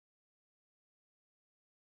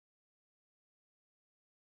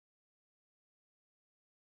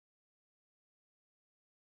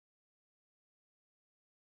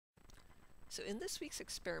So in this week's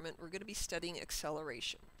experiment, we're going to be studying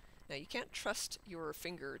acceleration. Now you can't trust your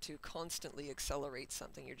finger to constantly accelerate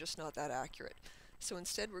something, you're just not that accurate. So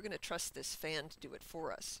instead we're going to trust this fan to do it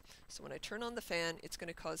for us. So when I turn on the fan, it's going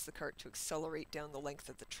to cause the cart to accelerate down the length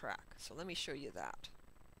of the track. So let me show you that.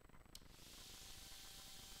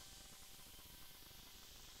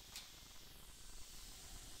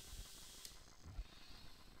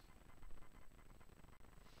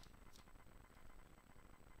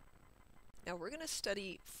 Now we're going to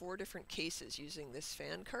study 4 different cases using this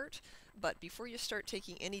fan cart, but before you start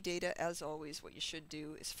taking any data, as always, what you should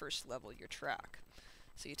do is first level your track.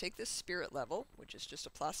 So you take this spirit level, which is just a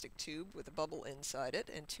plastic tube with a bubble inside it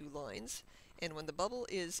and 2 lines, and when the bubble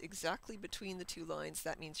is exactly between the 2 lines,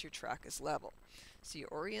 that means your track is level. So you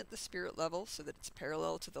orient the spirit level so that it's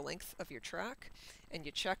parallel to the length of your track, and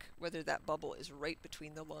you check whether that bubble is right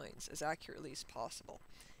between the lines as accurately as possible.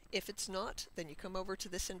 If it's not, then you come over to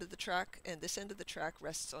this end of the track, and this end of the track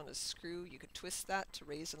rests on a screw. You can twist that to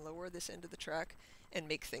raise and lower this end of the track and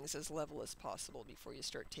make things as level as possible before you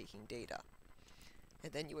start taking data.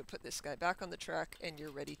 And then you would put this guy back on the track and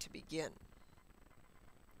you're ready to begin.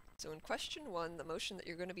 So in question 1, the motion that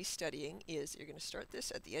you're going to be studying is you're going to start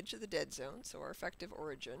this at the edge of the dead zone, so our effective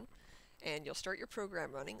origin, and you'll start your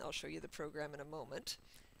program running. I'll show you the program in a moment.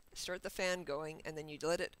 Start the fan going, and then you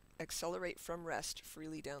let it accelerate from rest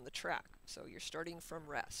freely down the track. So you're starting from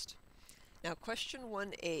rest. Now question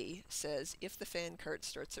 1a says if the fan cart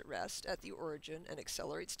starts at rest at the origin and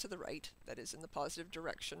accelerates to the right, that is in the positive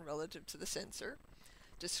direction relative to the sensor,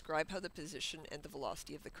 describe how the position and the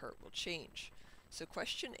velocity of the cart will change. So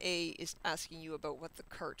question A is asking you about what the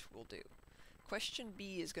cart will do. Question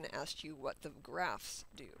B is going to ask you what the graphs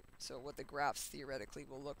do, so what the graphs theoretically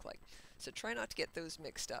will look like. So try not to get those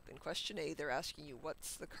mixed up. In question A, they're asking you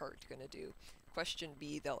what's the cart going to do. Question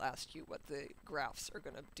B, they'll ask you what the graphs are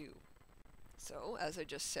going to do. So, as I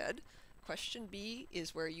just said, question B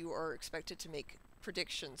is where you are expected to make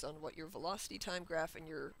predictions on what your velocity time graph and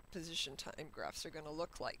your position time graphs are going to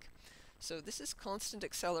look like. So this is constant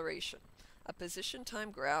acceleration. A position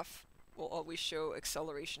time graph will always show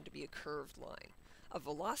acceleration to be a curved line. A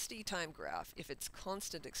velocity time graph, if it's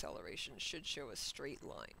constant acceleration, should show a straight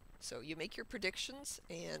line. So you make your predictions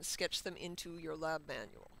and sketch them into your lab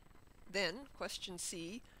manual. Then, question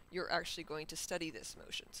C, you're actually going to study this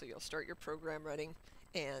motion. So you'll start your program running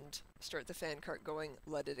and start the fan cart going,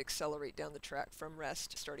 let it accelerate down the track from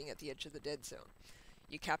rest, starting at the edge of the dead zone.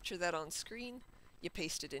 You capture that on screen, you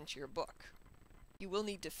paste it into your book. You will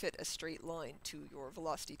need to fit a straight line to your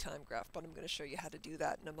velocity time graph, but I'm going to show you how to do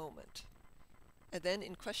that in a moment. And then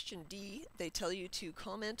in question D, they tell you to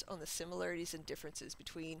comment on the similarities and differences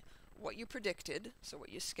between what you predicted, so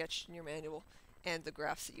what you sketched in your manual, and the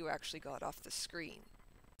graphs that you actually got off the screen.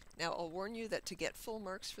 Now I'll warn you that to get full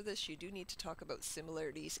marks for this, you do need to talk about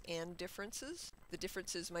similarities and differences. The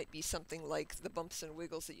differences might be something like the bumps and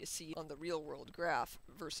wiggles that you see on the real world graph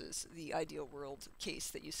versus the ideal world case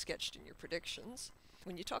that you sketched in your predictions.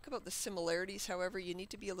 When you talk about the similarities, however, you need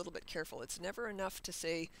to be a little bit careful. It's never enough to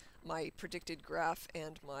say my predicted graph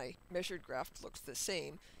and my measured graph looks the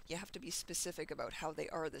same. You have to be specific about how they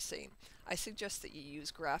are the same. I suggest that you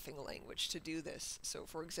use graphing language to do this. So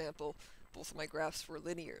for example, both of my graphs were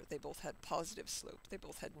linear. They both had positive slope. They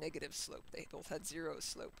both had negative slope. They both had 0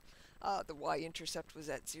 slope. The y-intercept was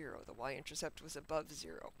at 0. The y-intercept was above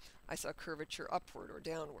 0. I saw curvature upward or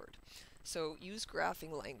downward. So use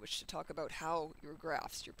graphing language to talk about how your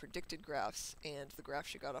graphs, your predicted graphs, and the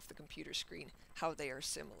graphs you got off the computer screen, how they are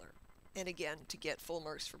similar. And again, to get full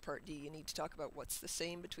marks for part D, you need to talk about what's the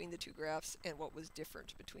same between the 2 graphs and what was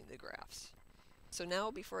different between the graphs. So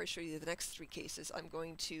now, before I show you the next 3 cases, I'm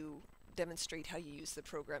going to demonstrate how you use the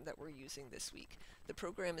program that we're using this week. The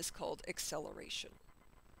program is called Acceleration.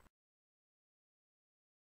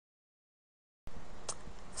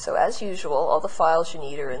 So as usual, all the files you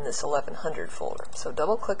need are in this 1100 folder. So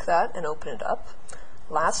double click that and open it up.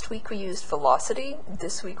 Last week we used velocity.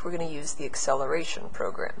 This week we're going to use the acceleration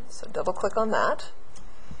program. So double click on that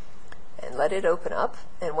and let it open up.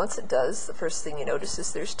 And once it does, the first thing you notice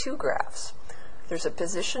is there's 2 graphs. There's a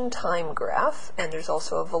position time graph and there's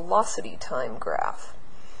also a velocity time graph.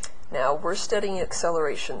 Now we're studying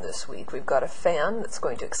acceleration this week. We've got a fan that's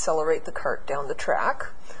going to accelerate the cart down the track.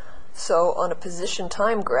 So on a position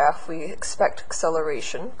time graph, we expect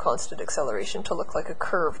acceleration, constant acceleration, to look like a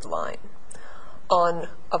curved line. On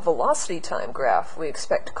a velocity time graph, we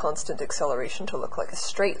expect constant acceleration to look like a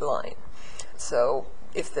straight line. So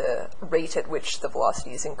if the rate at which the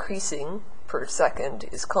velocity is increasing per second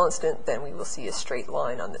is constant, then we will see a straight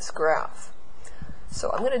line on this graph. So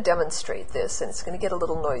I'm going to demonstrate this, and it's going to get a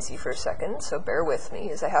little noisy for a second, so bear with me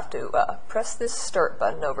as I have to press this start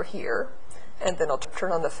button over here, and then I'll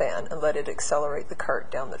turn on the fan and let it accelerate the cart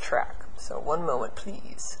down the track. So one moment,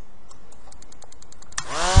 please.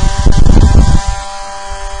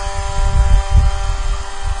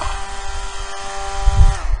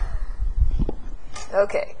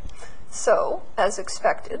 Okay, so as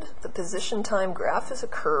expected, the position time graph is a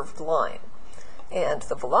curved line. And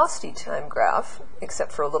the velocity time graph,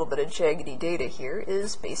 except for a little bit of jaggedy data here,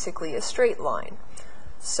 is basically a straight line.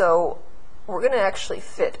 So we're going to actually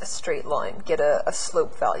fit a straight line, get a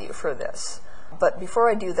slope value for this. But before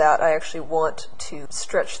I do that, I actually want to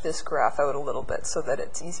stretch this graph out a little bit so that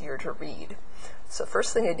it's easier to read. So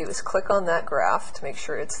first thing I do is click on that graph to make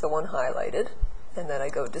sure it's the one highlighted, and then I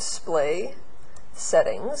go Display,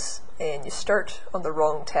 Settings, and you start on the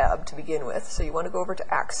wrong tab to begin with, so you want to go over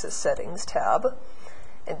to Axis Settings tab,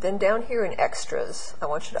 and then down here in Extras, I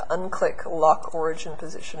want you to unclick Lock Origin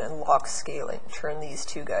Position and Lock Scaling. Turn these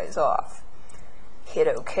two guys off. Hit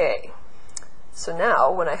OK. So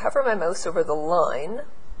now, when I hover my mouse over the line,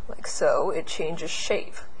 like so, it changes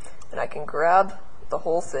shape, and I can grab the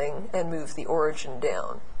whole thing and move the origin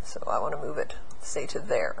down. So I want to move it, say, to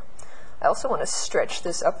there. I also want to stretch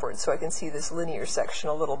this upwards so I can see this linear section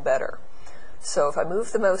a little better. So if I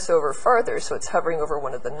move the mouse over farther, so it's hovering over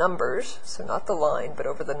one of the numbers, so not the line, but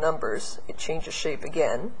over the numbers, it changes shape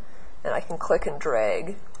again, and I can click and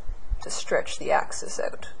drag to stretch the axis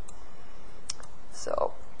out.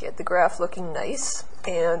 So get the graph looking nice,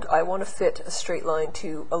 and I want to fit a straight line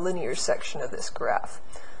to a linear section of this graph.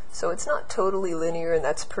 So it's not totally linear, and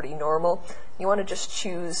that's pretty normal. You want to just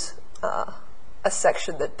choose a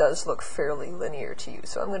section that does look fairly linear to you.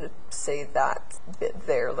 So I'm going to say that bit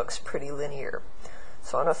there looks pretty linear.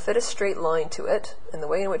 So I'm going to fit a straight line to it, and the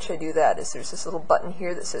way in which I do that is there's this little button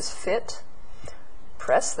here that says Fit.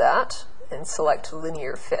 Press that and select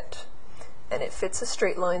Linear Fit. And it fits a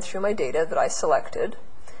straight line through my data that I selected,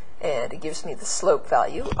 and it gives me the slope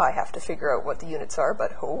value. I have to figure out what the units are,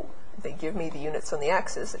 but they give me the units on the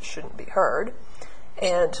axis. It shouldn't be hard.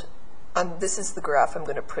 And this is the graph I'm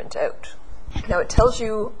going to print out. Now it tells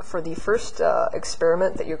you for the first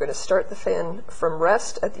experiment that you're going to start the fan from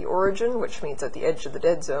rest at the origin, which means at the edge of the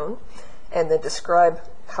dead zone, and then describe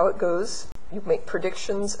how it goes. You make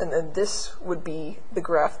predictions, and then this would be the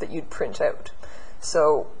graph that you'd print out.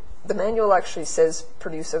 So the manual actually says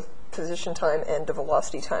produce a position time and a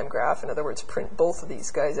velocity time graph. In other words, print both of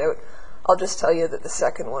these guys out. I'll just tell you that the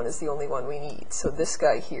second one is the only one we need. So this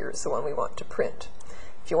guy here is the one we want to print.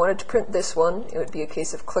 If you wanted to print this one, it would be a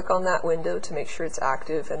case of click on that window to make sure it's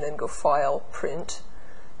active and then go File, Print.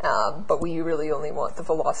 But we really only want the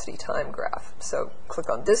velocity time graph. So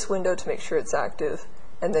click on this window to make sure it's active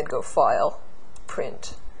and then go File,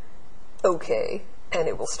 Print, OK, and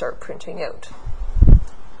it will start printing out.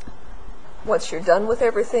 Once you're done with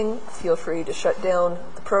everything, feel free to shut down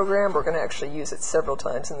the program. We're going to actually use it several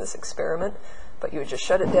times in this experiment, but you would just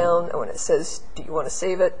shut it down, and when it says, do you want to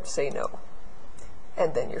save it, say no.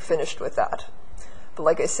 And then you're finished with that. But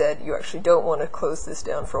like I said, you actually don't want to close this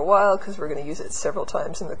down for a while because we're going to use it several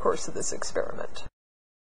times in the course of this experiment.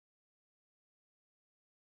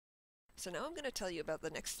 So now I'm going to tell you about the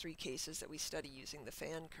next three cases that we study using the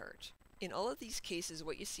fan cart. In all of these cases,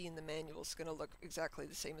 what you see in the manual is going to look exactly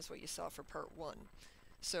the same as what you saw for part 1.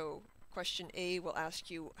 So question A will ask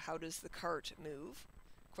you, how does the cart move?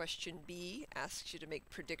 Question B asks you to make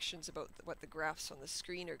predictions about what the graphs on the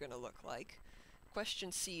screen are going to look like.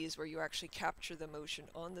 Question C is where you actually capture the motion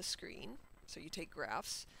on the screen. So you take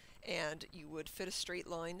graphs, and you would fit a straight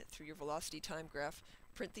line through your velocity time graph,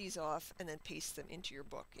 print these off, and then paste them into your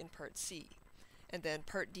book in part C. And then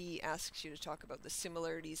part D asks you to talk about the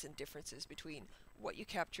similarities and differences between what you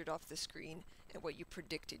captured off the screen and what you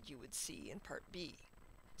predicted you would see in part B.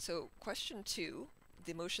 So question 2,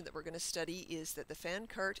 the motion that we're going to study is that the fan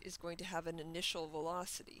cart is going to have an initial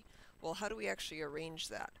velocity. Well, how do we actually arrange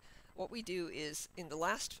that? What we do is, in the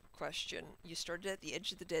last question, you started at the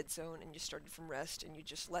edge of the dead zone and you started from rest, and you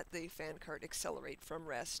just let the fan cart accelerate from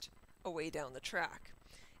rest away down the track.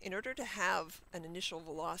 In order to have an initial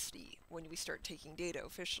velocity when we start taking data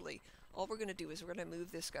officially, all we're going to do is we're going to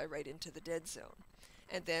move this guy right into the dead zone.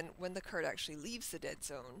 And then when the cart actually leaves the dead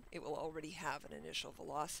zone, it will already have an initial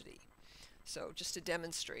velocity. So just to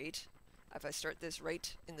demonstrate, if I start this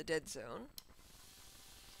right in the dead zone,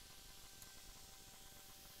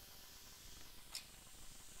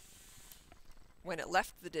 when it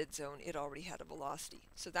left the dead zone, it already had a velocity.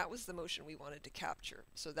 So that was the motion we wanted to capture.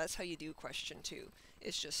 So that's how you do question 2,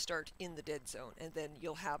 is just start in the dead zone, and then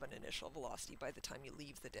you'll have an initial velocity by the time you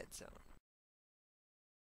leave the dead zone.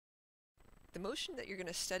 The motion that you're going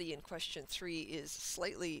to study in question 3 is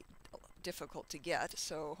slightly difficult to get,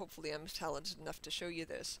 so hopefully I'm talented enough to show you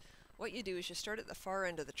this. What you do is you start at the far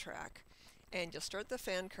end of the track, and you'll start the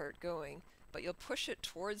fan cart going, but you'll push it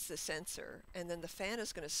towards the sensor, and then the fan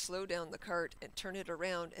is going to slow down the cart and turn it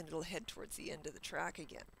around, and it'll head towards the end of the track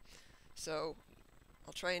again. So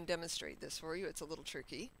I'll try and demonstrate this for you. It's a little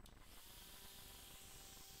tricky.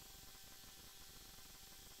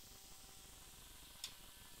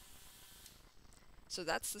 So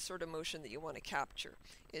that's the sort of motion that you want to capture,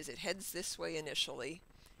 is it heads this way initially,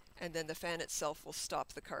 and then the fan itself will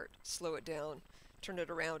stop the cart, slow it down, turn it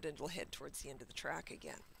around, and it'll head towards the end of the track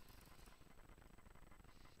again.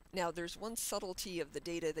 Now there's one subtlety of the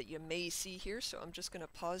data that you may see here, so I'm just going to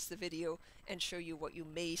pause the video and show you what you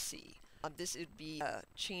may see. This would be a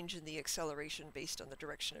change in the acceleration based on the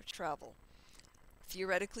direction of travel.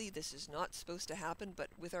 Theoretically, this is not supposed to happen, but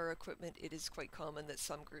with our equipment it is quite common that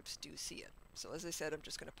some groups do see it. So as I said, I'm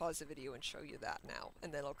just going to pause the video and show you that now,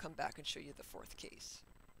 and then I'll come back and show you the fourth case.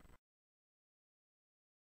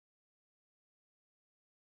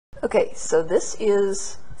 Okay, so this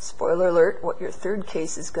is, spoiler alert, what your third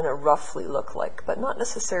case is going to roughly look like, but not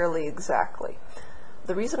necessarily exactly.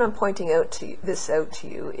 The reason I'm pointing this out to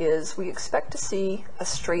you is we expect to see a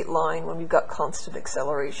straight line when we've got constant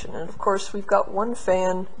acceleration. And of course, we've got one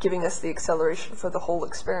fan giving us the acceleration for the whole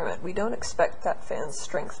experiment. We don't expect that fan's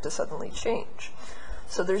strength to suddenly change.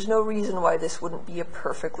 So there's no reason why this wouldn't be a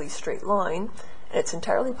perfectly straight line. And it's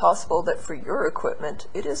entirely possible that for your equipment,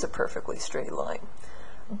 it is a perfectly straight line.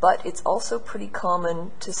 But it's also pretty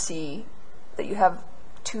common to see that you have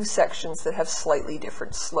two sections that have slightly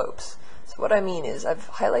different slopes. So what I mean is I've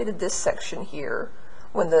highlighted this section here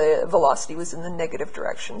when the velocity was in the negative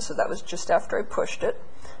direction, so that was just after I pushed it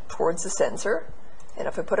towards the sensor. And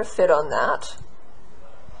if I put a fit on that,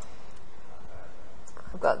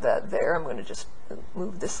 I've got that there. I'm going to just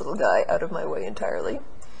move this little guy out of my way entirely.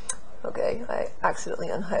 Okay, I accidentally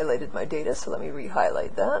unhighlighted my data, so let me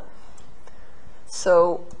re-highlight that.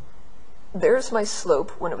 So there's my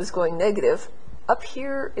slope when it was going negative. Up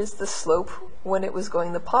here is the slope when it was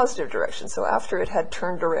going the positive direction. So after it had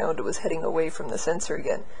turned around, it was heading away from the sensor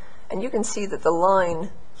again. And you can see that the line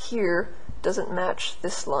here doesn't match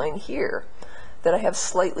this line here, that I have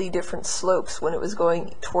slightly different slopes when it was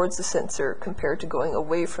going towards the sensor compared to going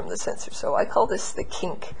away from the sensor. So I call this the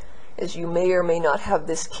kink, as you may or may not have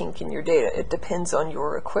this kink in your data. It depends on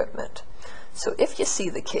your equipment. So if you see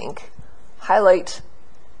the kink, highlight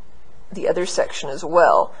the other section as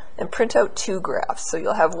well and print out two graphs. So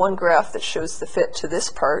you'll have one graph that shows the fit to this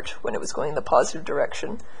part when it was going in the positive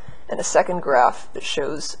direction, and a second graph that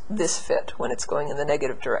shows this fit when it's going in the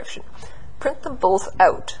negative direction. Print them both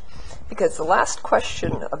out, because the last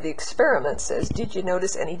question of the experiment says, did you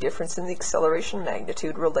notice any difference in the acceleration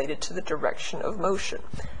magnitude related to the direction of motion?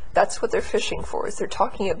 That's what they're fishing for, is they're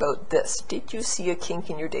talking about this. Did you see a kink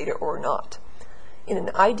in your data or not? In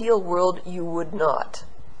an ideal world, you would not.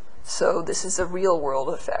 So this is a real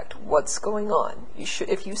world effect. What's going on?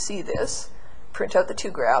 If you see this, print out the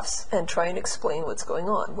two graphs and try and explain what's going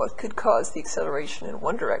on. What could cause the acceleration in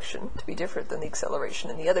one direction to be different than the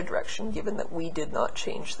acceleration in the other direction, given that we did not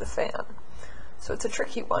change the fan? So it's a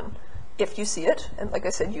tricky one. If you see it, and like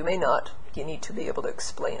I said, you may not, you need to be able to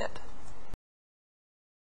explain it.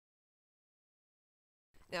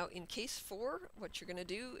 Now in case 4, what you're going to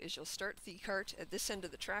do is you'll start the cart at this end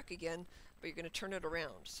of the track again, but you're going to turn it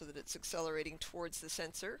around so that it's accelerating towards the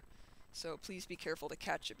sensor. So please be careful to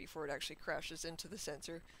catch it before it actually crashes into the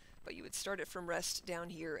sensor. But you would start it from rest down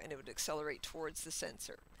here and it would accelerate towards the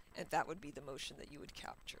sensor. And that would be the motion that you would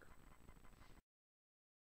capture.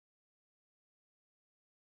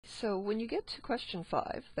 So when you get to question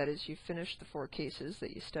 5, that is, you've finished the 4 cases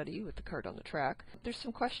that you study with the cart on the track, there's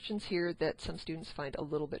some questions here that some students find a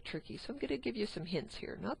little bit tricky. So I'm going to give you some hints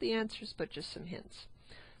here. Not the answers, but just some hints.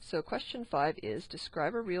 So question 5 is,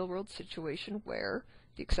 describe a real-world situation where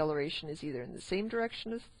the acceleration is either in the same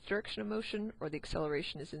direction as the direction of motion, or the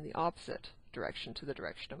acceleration is in the opposite direction to the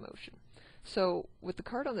direction of motion. So with the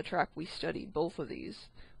cart on the track, we studied both of these.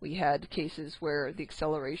 We had cases where the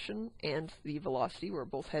acceleration and the velocity were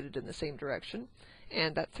both headed in the same direction.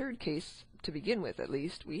 And that third case, to begin with at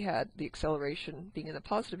least, we had the acceleration being in the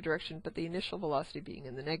positive direction, but the initial velocity being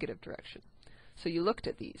in the negative direction. So you looked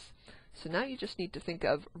at these. So now you just need to think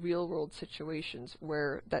of real-world situations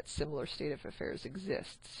where that similar state of affairs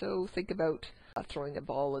exists. So think about throwing a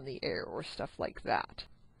ball in the air or stuff like that.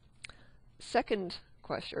 Second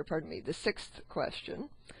question, or pardon me, the 6th question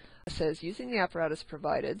says, using the apparatus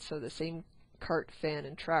provided, so the same cart, fan,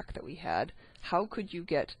 and track that we had, how could you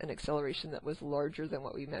get an acceleration that was larger than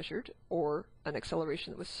what we measured, or an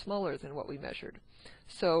acceleration that was smaller than what we measured?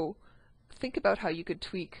 So think about how you could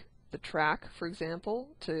tweak the track, for example,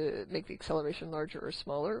 to make the acceleration larger or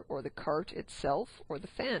smaller, or the cart itself, or the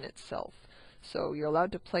fan itself. So you're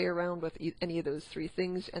allowed to play around with any of those three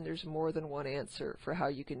things, and there's more than one answer for how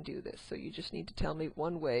you can do this. So you just need to tell me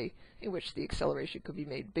one way in which the acceleration could be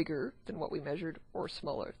made bigger than what we measured or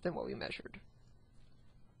smaller than what we measured.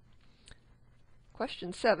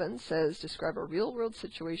 Question 7 says, describe a real-world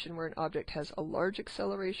situation where an object has a large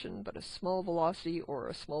acceleration but a small velocity, or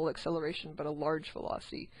a small acceleration but a large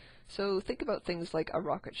velocity. So think about things like a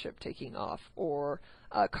rocket ship taking off, or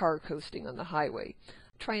a car coasting on the highway.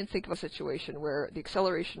 Try and think of a situation where the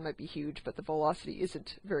acceleration might be huge but the velocity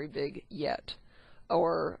isn't very big yet.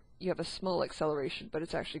 Or you have a small acceleration but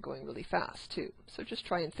it's actually going really fast too. So just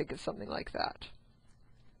try and think of something like that.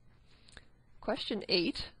 Question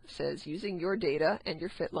 8 says, using your data and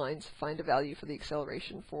your fit lines, find a value for the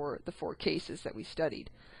acceleration for the 4 cases that we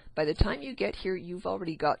studied. By the time you get here, you've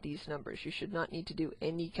already got these numbers. You should not need to do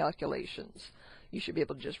any calculations. You should be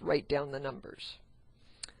able to just write down the numbers.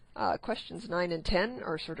 Questions 9 and 10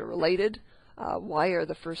 are sort of related. Why are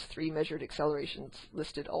the first 3 measured accelerations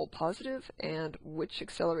listed all positive, and which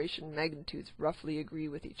acceleration magnitudes roughly agree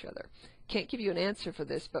with each other? Can't give you an answer for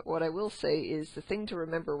this, but what I will say is the thing to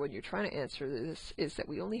remember when you're trying to answer this is that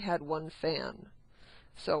we only had one fan.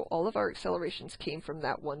 So all of our accelerations came from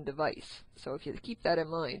that one device. So if you keep that in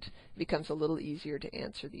mind, it becomes a little easier to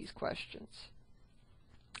answer these questions.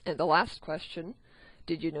 And the last question,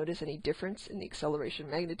 did you notice any difference in the acceleration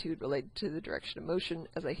magnitude related to the direction of motion?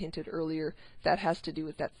 As I hinted earlier, that has to do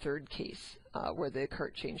with that third case where the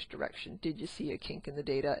cart changed direction. Did you see a kink in the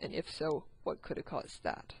data? And if so, what could have caused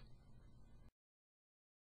that?